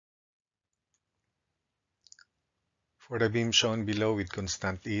For the beam shown below with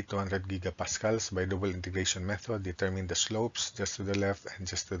constant E 200 gigapascals by double integration method, determine the slopes just to the left and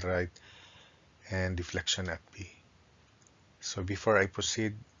just to the right and deflection at B. So before I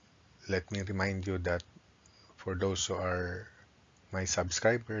proceed, let me remind you that for those who are my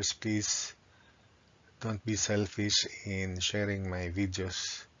subscribers, please don't be selfish in sharing my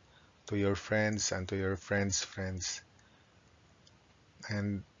videos to your friends and to your friends' friends.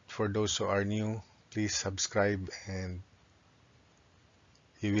 And for those who are new, please subscribe and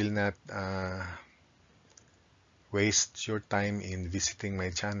you will not waste your time in visiting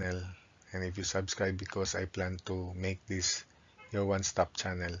my channel. And if you subscribe, because I plan to make this your one-stop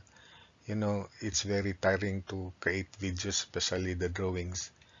channel. You know, it's very tiring to create videos, especially the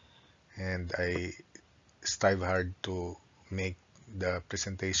drawings. And I strive hard to make the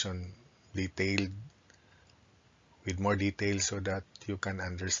presentation detailed with more details so that you can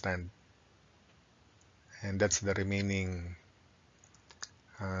understand. And that's the remaining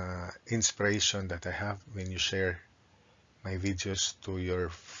inspiration that I have when you share my videos to your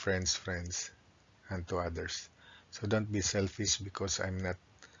friends and to others. So don't be selfish, because I'm not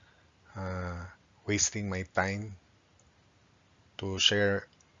wasting my time to share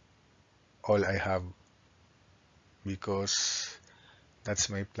all I have, because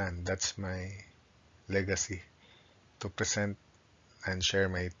that's my plan, that's my legacy, to present and share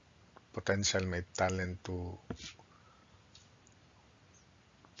my potential, my talent to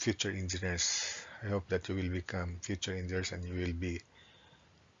future engineers. I hope that you will become future engineers and you will be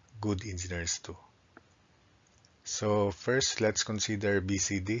good engineers too. So first, let's consider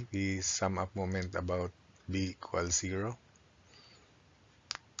BCD. We sum up moment about B equals 0.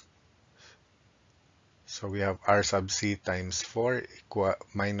 So we have R sub C times 4 equal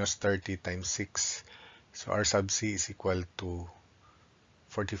minus 30 times 6. So R sub C is equal to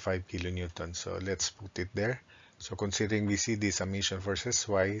 45 kilonewtons. So let's put it there. So considering BCD summation forces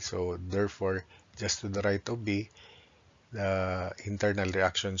Y, so therefore just to the right of B, the internal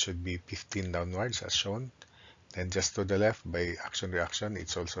reaction should be 15 downwards as shown. Then just to the left, by action reaction,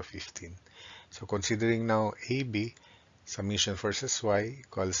 it's also 15. So considering now AB, summation forces Y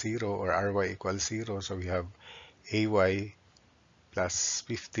equals 0 or Ry equals 0. So we have AY plus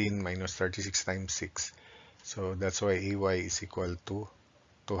 15 minus 36 times 6. So that's why AY is equal to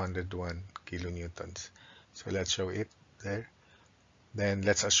 201 kilonewtons. So let's show it there. Then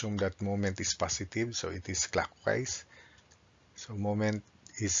let's assume that moment is positive, so it is clockwise. So moment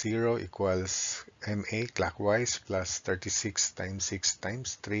is 0 equals MA clockwise plus 36 times 6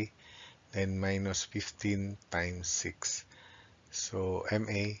 times 3, then minus 15 times 6. So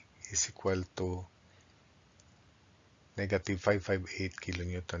MA is equal to negative 558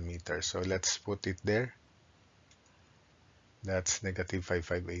 kilonewton meter. So let's put it there. That's negative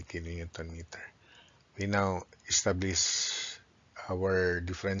 558 kilonewton meter. We now establish our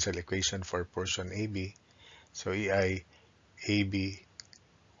differential equation for portion AB. So EI AB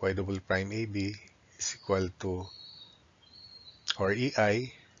y double prime AB is equal to, or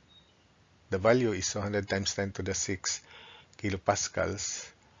EI, the value is 200 times 10 to the 6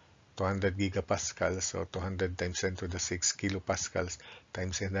 kilopascals, 200 gigapascals, so 200 times 10 to the 6 kilopascals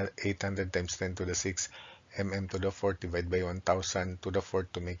times 800 times 10 to the 6 mm to the 4th divided by 1000 to the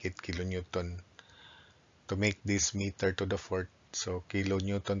 4th to make it kilonewton. To make this meter to the 4th, so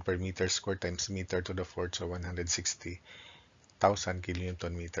kilonewton per meter square times meter to the 4th, so 160,000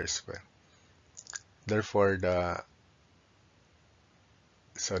 kilonewton meters square. Therefore,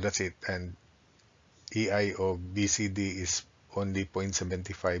 so that's it. And EI of BCD is only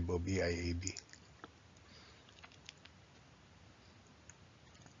 0.75 of EIAB.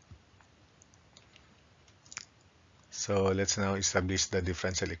 So let's now establish the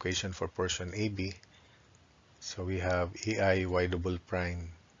differential equation for portion AB. So we have EI y double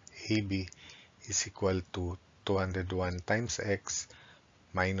prime AB is equal to 201 times x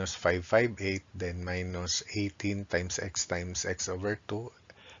minus 558, then minus 18 times x over 2,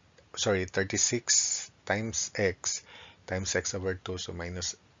 sorry, 36 times x over 2, so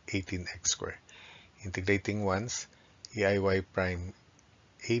minus 18x squared. Integrating once, EIY prime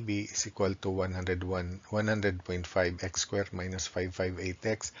AB is equal to 100.5 x squared minus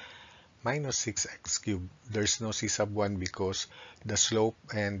 558x minus 6x cubed. There's no c sub 1 because the slope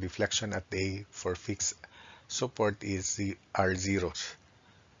and deflection at A for fixed support are zeros.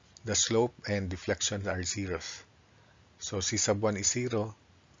 The slope and deflection are zeros. So c sub 1 is 0,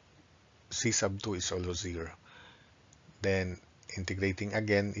 c sub 2 is also 0. Then integrating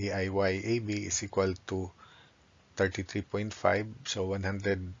again, EIYAB is equal to 33.5, so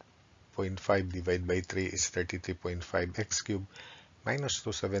 100.5 divided by 3 is 33.5 x cubed minus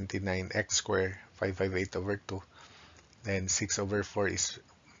 279 x squared, 558 over 2. Then 6 over 4 is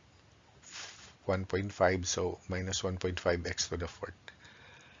 1.5, so minus 1.5x to the fourth.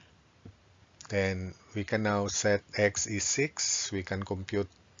 Then we can now set x is 6. We can compute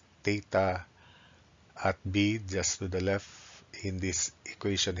theta at b just to the left in this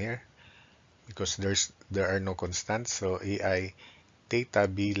equation here, because there are no constants. So AI theta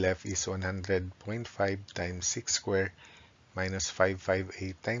b left is 100.5 times 6 squared minus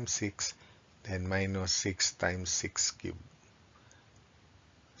 558 times 6, then minus 6 times 6 cubed.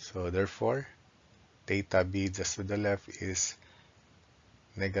 So therefore, theta b just to the left is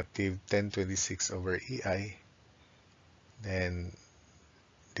negative 1026 over EI, then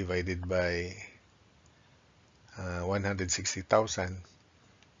divided by 160,000.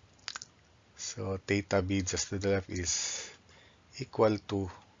 So theta b just to the left is equal to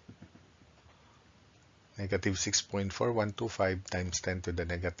negative 6.4125 times 10 to the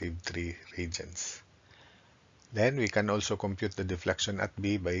negative 3 radians. Then we can also compute the deflection at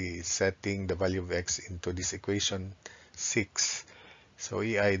B by setting the value of x into this equation 6. So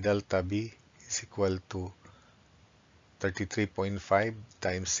EI delta B is equal to 33.5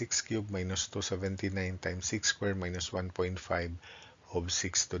 times 6 cubed minus 279 times 6 squared minus 1.5 of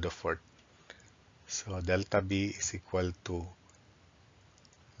 6 to the fourth. So delta B is equal to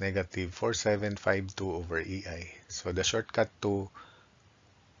negative 4752 over EI. So the shortcut to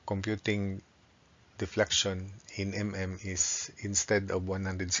computing deflection in mm is, instead of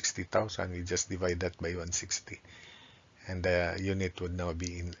 160,000, we just divide that by 160. And the unit would now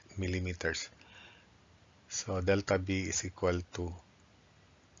be in millimeters. So delta B is equal to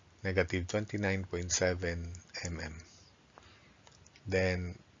negative 29.7 mm.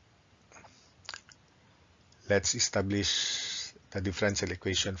 Then let's establish the differential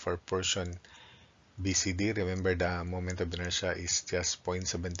equation for portion BCD. Remember, the moment of inertia is just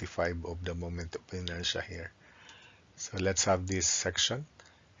 0.75 of the moment of inertia here. So let's have this section,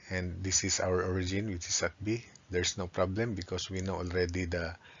 and this is our origin, which is at B. There's no problem because we know already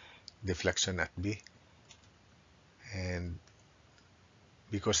the deflection at B. And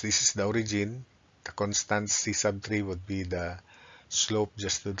because this is the origin, the constant C sub 3 would be the slope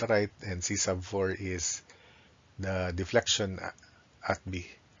just to the right, and C sub 4 is the deflection at B.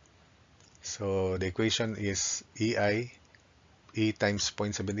 So the equation is EI, E times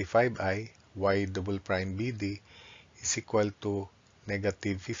 0.75I, Y double prime BD is equal to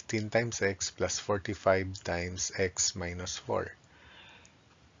negative 15 times x plus 45 times x minus 4.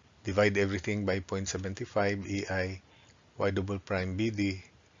 Divide everything by 0.75. EI y double prime BD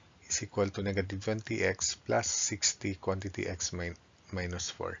is equal to negative 20x plus 60 quantity x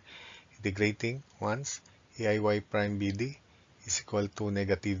minus 4. Integrating once, EI y prime BD is equal to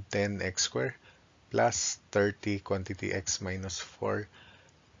negative 10x squared plus 30 quantity x minus 4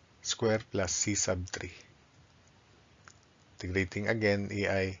 square plus c sub 3. Integrating again,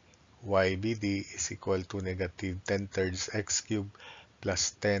 EI y BD is equal to negative 10 thirds x cubed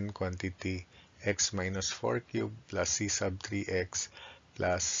plus 10 quantity x minus 4 cubed plus c sub 3x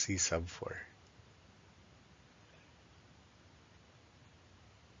plus c sub 4.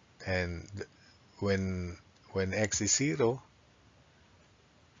 And when x is 0,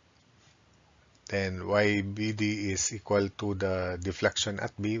 then y BD is equal to the deflection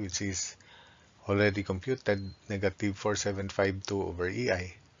at B, which is already computed, negative 4752 over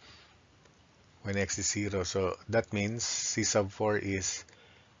EI when x is 0. So that means C sub 4 is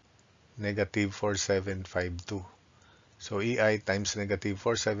negative 4752. So EI times negative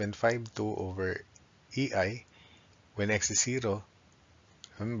 4752 over EI when x is 0.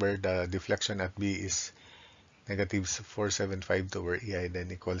 Remember, the deflection at B is negative 4752 over EI,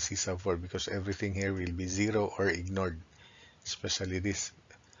 then equals C sub 4, because everything here will be 0 or ignored, especially this.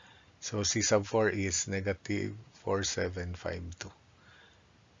 So C sub 4 is negative 4752.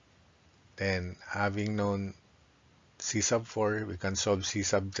 Then, having known C sub 4, we can solve C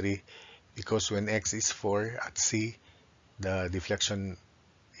sub 3, because when x is 4 at C, the deflection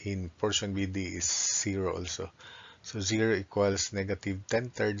in portion BD is 0 also. So 0 equals negative 10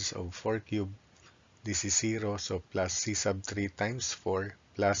 thirds of 4 cubed. This is 0, so plus C sub 3 times 4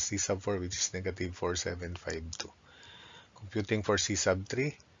 plus C sub 4, which is negative 4752. Computing for C sub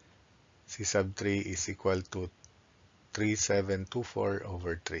 3, C sub 3 is equal to 3724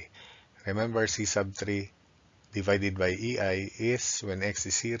 over 3. Remember, C sub 3 divided by EI is when x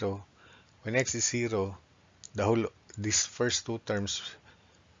is 0. When x is 0, this first two terms,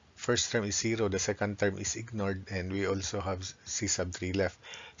 first term is 0, the second term is ignored, and we also have C sub 3 left.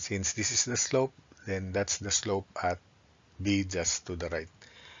 Since this is the slope, then that's the slope at B just to the right.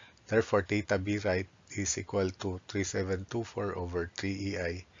 Therefore, theta B right is equal to 3724 over 3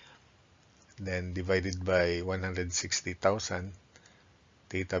 EI. then divided by 160,000.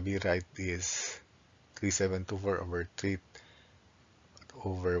 Theta B right is 3724 over 3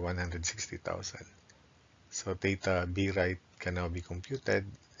 over 160,000. So theta B right can now be computed,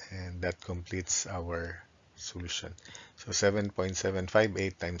 and that completes our solution. So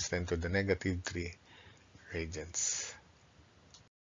 7.758 times 10 to the negative 3 radians.